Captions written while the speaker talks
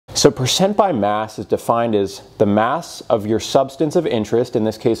So percent by mass is defined as the mass of your substance of interest, in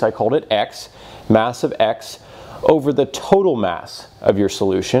this case I called it X, mass of X, over the total mass of your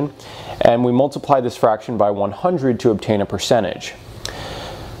solution, and we multiply this fraction by 100 to obtain a percentage.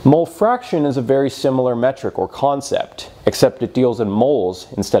 Mole fraction is a very similar metric or concept, except it deals in moles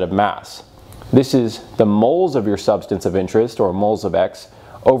instead of mass. This is the moles of your substance of interest, or moles of X,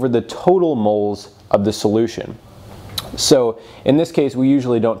 over the total moles of the solution. So in this case, we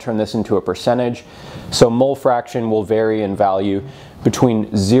usually don't turn this into a percentage, so mole fraction will vary in value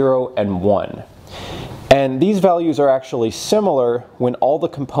between 0 and 1. And these values are actually similar when all the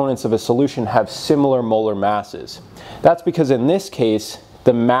components of a solution have similar molar masses. That's because in this case,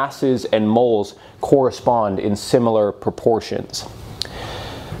 the masses and moles correspond in similar proportions.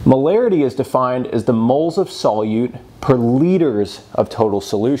 Molarity is defined as the moles of solute per liters of total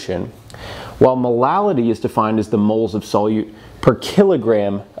solution, while molality is defined as the moles of solute per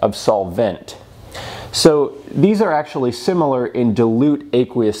kilogram of solvent. So these are actually similar in dilute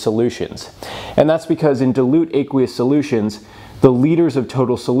aqueous solutions. And that's because in dilute aqueous solutions, the liters of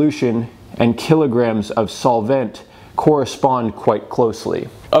total solution and kilograms of solvent correspond quite closely.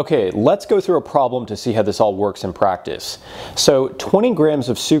 Okay, let's go through a problem to see how this all works in practice. So 20 grams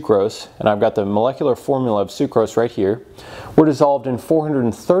of sucrose, and I've got the molecular formula of sucrose right here, were dissolved in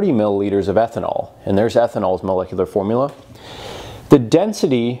 430 milliliters of ethanol. And there's ethanol's molecular formula. The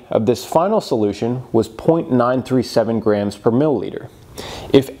density of this final solution was 0.937 grams per milliliter.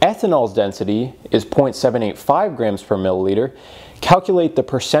 If ethanol's density is 0.785 grams per milliliter, calculate the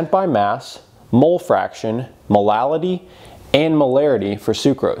percent by mass, mole fraction, molality, and molarity for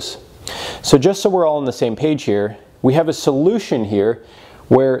sucrose. So just so we're all on the same page here, we have a solution here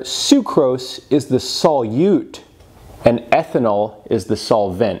where sucrose is the solute and ethanol is the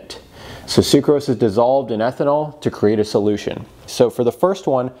solvent. So sucrose is dissolved in ethanol to create a solution. So for the first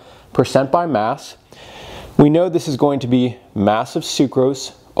one, percent by mass, we know this is going to be mass of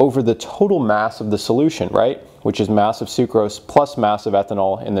sucrose over the total mass of the solution, right? Which is mass of sucrose plus mass of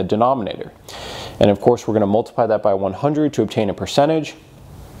ethanol in the denominator. And of course, we're going to multiply that by 100 to obtain a percentage.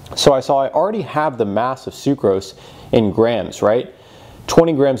 So I already have the mass of sucrose in grams, right?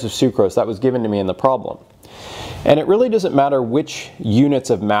 20 grams of sucrose, that was given to me in the problem. And it really doesn't matter which units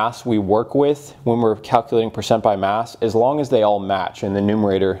of mass we work with when we're calculating percent by mass, as long as they all match in the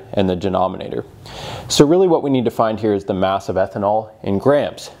numerator and the denominator. So really what we need to find here is the mass of ethanol in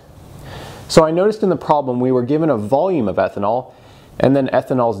grams. So I noticed in the problem we were given a volume of ethanol and then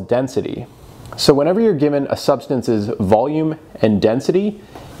ethanol's density. So whenever you're given a substance's volume and density,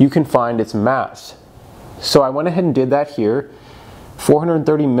 you can find its mass. So I went ahead and did that here.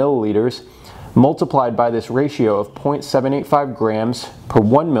 430 milliliters multiplied by this ratio of 0.785 grams per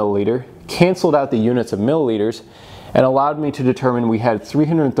 1 milliliter, canceled out the units of milliliters, and allowed me to determine we had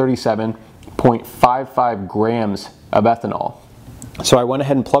 337.55 grams of ethanol. So I went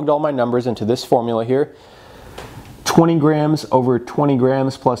ahead and plugged all my numbers into this formula here. 20 grams over 20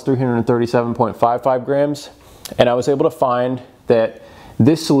 grams plus 337.55 grams, and I was able to find that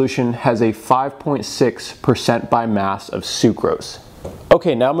this solution has a 5.6% by mass of sucrose.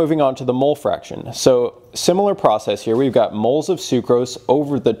 Okay, now moving on to the mole fraction. So similar process here, we've got moles of sucrose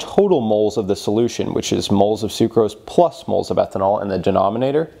over the total moles of the solution, which is moles of sucrose plus moles of ethanol in the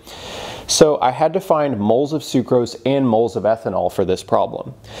denominator. So I had to find moles of sucrose and moles of ethanol for this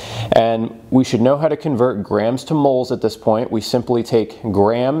problem. And we should know how to convert grams to moles at this point. We simply take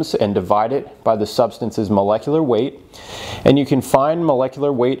grams and divide it by the substance's molecular weight. And you can find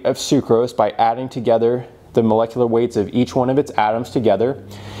molecular weight of sucrose by adding together the molecular weights of each one of its atoms together.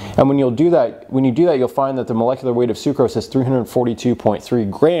 And when you do that, you'll find that the molecular weight of sucrose is 342.3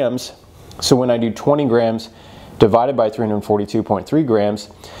 grams. So when I do 20 grams divided by 342.3 grams,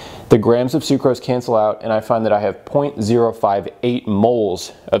 the grams of sucrose cancel out, and I find that I have 0.058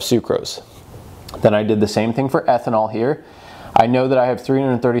 moles of sucrose. Then I did the same thing for ethanol here. I know that I have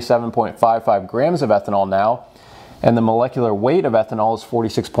 337.55 grams of ethanol now, and the molecular weight of ethanol is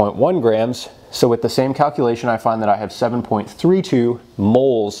 46.1 grams. So with the same calculation, I find that I have 7.32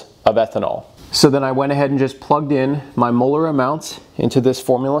 moles of ethanol. So then I went ahead and just plugged in my molar amounts into this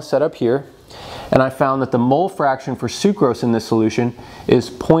formula set up here, and I found that the mole fraction for sucrose in this solution is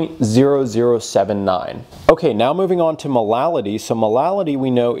 0.0079. Okay, now moving on to molality. So molality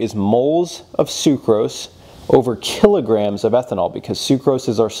we know is moles of sucrose over kilograms of ethanol, because sucrose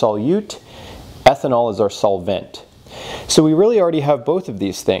is our solute, ethanol is our solvent. So we really already have both of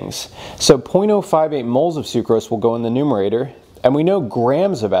these things. So 0.058 moles of sucrose will go in the numerator, and we know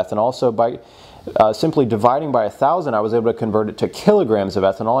grams of ethanol, so by simply dividing by 1,000, I was able to convert it to kilograms of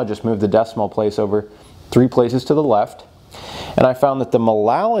ethanol. I just moved the decimal place over 3 places to the left. and I found that the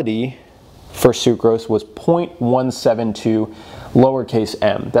molality for sucrose was 0.172 lowercase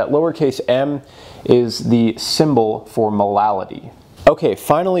m. That lowercase m is the symbol for molality. Okay,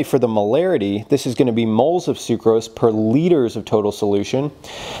 finally for the molarity, this is going to be moles of sucrose per liters of total solution.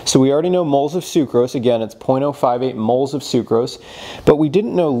 So we already know moles of sucrose, again it's 0.058 moles of sucrose, but we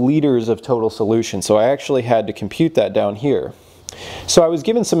didn't know liters of total solution, so I actually had to compute that down here. So I was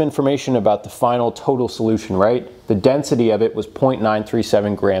given some information about the final total solution, right? The density of it was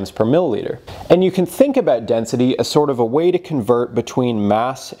 0.937 grams per milliliter. And you can think about density as sort of a way to convert between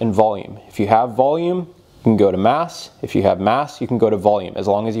mass and volume. If you have volume, you can go to mass. If you have mass, you can go to volume, as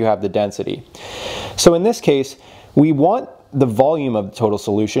long as you have the density. So in this case, we want the volume of the total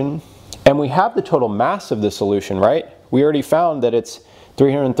solution, and we have the total mass of the solution, right? We already found that it's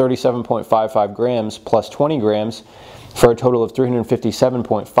 337.55 grams plus 20 grams for a total of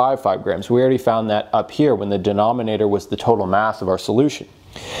 357.55 grams. We already found that up here when the denominator was the total mass of our solution.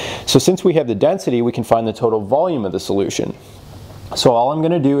 So since we have the density, we can find the total volume of the solution. So all I'm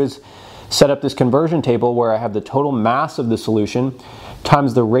going to do is set up this conversion table where I have the total mass of the solution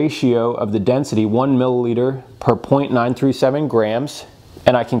times the ratio of the density, 1 milliliter per 0.937 grams,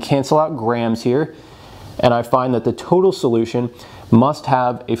 and I can cancel out grams here, and I find that the total solution must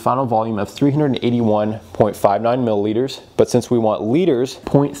have a final volume of 381.59 milliliters, but since we want liters,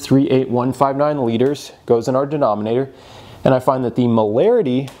 0.38159 liters goes in our denominator, and I find that the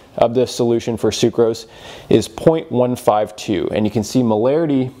molarity of this solution for sucrose is 0.152, and you can see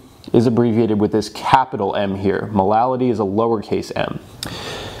molarity is abbreviated with this capital M here. Molality is a lowercase m.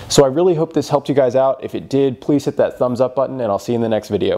 So I really hope this helped you guys out. If it did, please hit that thumbs up button, and I'll see you in the next video.